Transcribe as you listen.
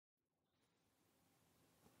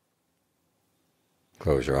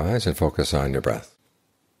Close your eyes and focus on your breath.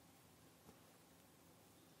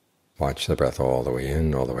 Watch the breath all the way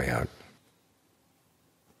in, all the way out.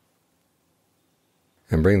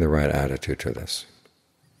 And bring the right attitude to this.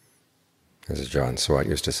 As John Swat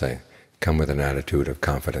used to say, come with an attitude of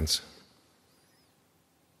confidence,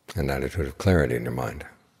 an attitude of clarity in your mind,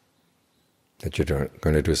 that you're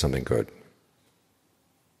going to do something good.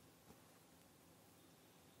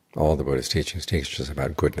 All the Buddha's teachings teach us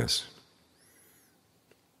about goodness.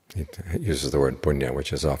 He uses the word punya,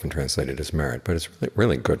 which is often translated as merit, but it's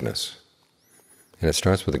really goodness. And it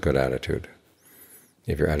starts with a good attitude.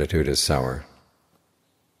 If your attitude is sour,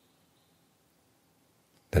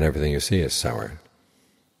 then everything you see is sour.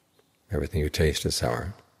 Everything you taste is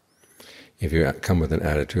sour. If you come with an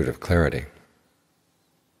attitude of clarity,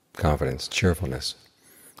 confidence, cheerfulness,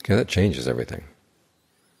 okay, that changes everything.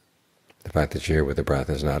 The fact that you're here with the breath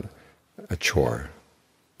is not a chore,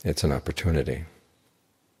 it's an opportunity.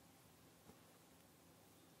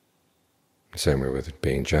 Same way with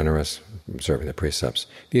being generous, observing the precepts.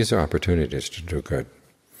 These are opportunities to do good.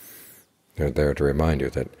 They're there to remind you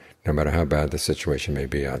that no matter how bad the situation may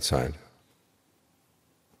be outside,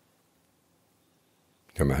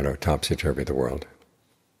 no matter how topsy-turvy the world,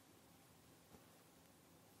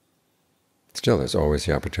 still there's always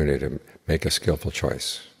the opportunity to make a skillful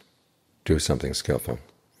choice, do something skillful.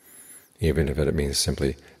 Even if it means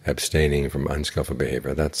simply abstaining from unskillful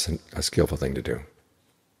behavior, that's a skillful thing to do.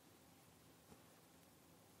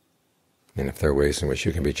 And if there are ways in which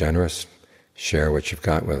you can be generous, share what you've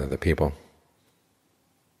got with other people,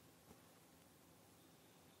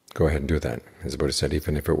 go ahead and do that. As the Buddha said,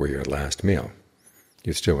 even if it were your last meal,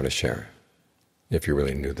 you still want to share, if you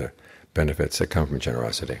really knew the benefits that come from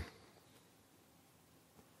generosity.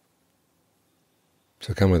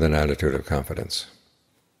 So come with an attitude of confidence.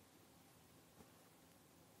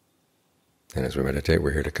 And as we meditate,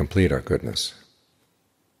 we're here to complete our goodness.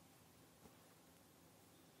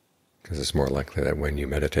 Because it's more likely that when you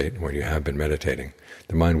meditate, when you have been meditating,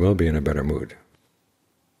 the mind will be in a better mood.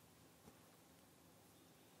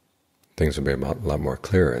 Things will be a lot more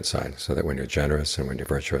clearer inside, so that when you're generous and when you're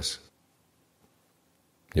virtuous,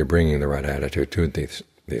 you're bringing the right attitude to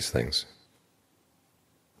these things.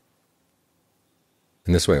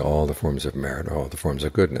 In this way, all the forms of merit, all the forms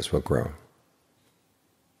of goodness will grow.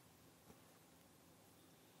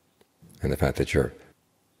 And the fact that your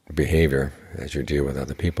behavior, as you deal with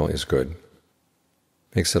other people, is good,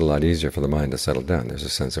 makes it a lot easier for the mind to settle down. There's a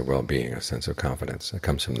sense of well-being, a sense of confidence that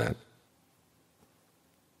comes from that.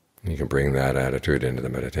 You can bring that attitude into the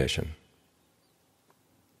meditation.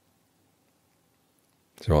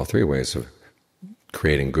 So all three ways of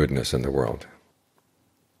creating goodness in the world.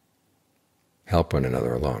 Help one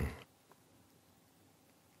another along.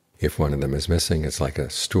 If one of them is missing, it's like a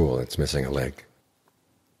stool that's missing a leg.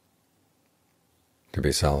 To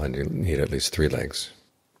be solid, you need at least 3 legs.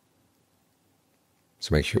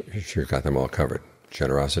 So make sure you've got them all covered: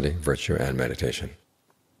 generosity, virtue, and meditation.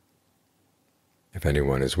 If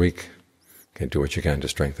anyone is weak, okay, do what you can to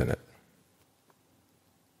strengthen it.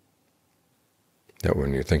 That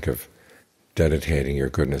when you think of dedicating your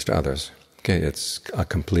goodness to others, okay, it's a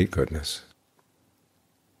complete goodness.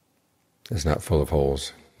 It's not full of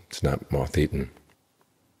holes. It's not moth-eaten.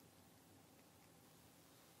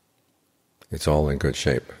 It's all in good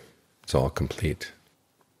shape. It's all complete.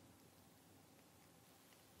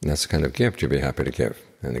 And that's the kind of gift you'll be happy to give,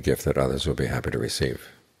 and a gift that others will be happy to receive.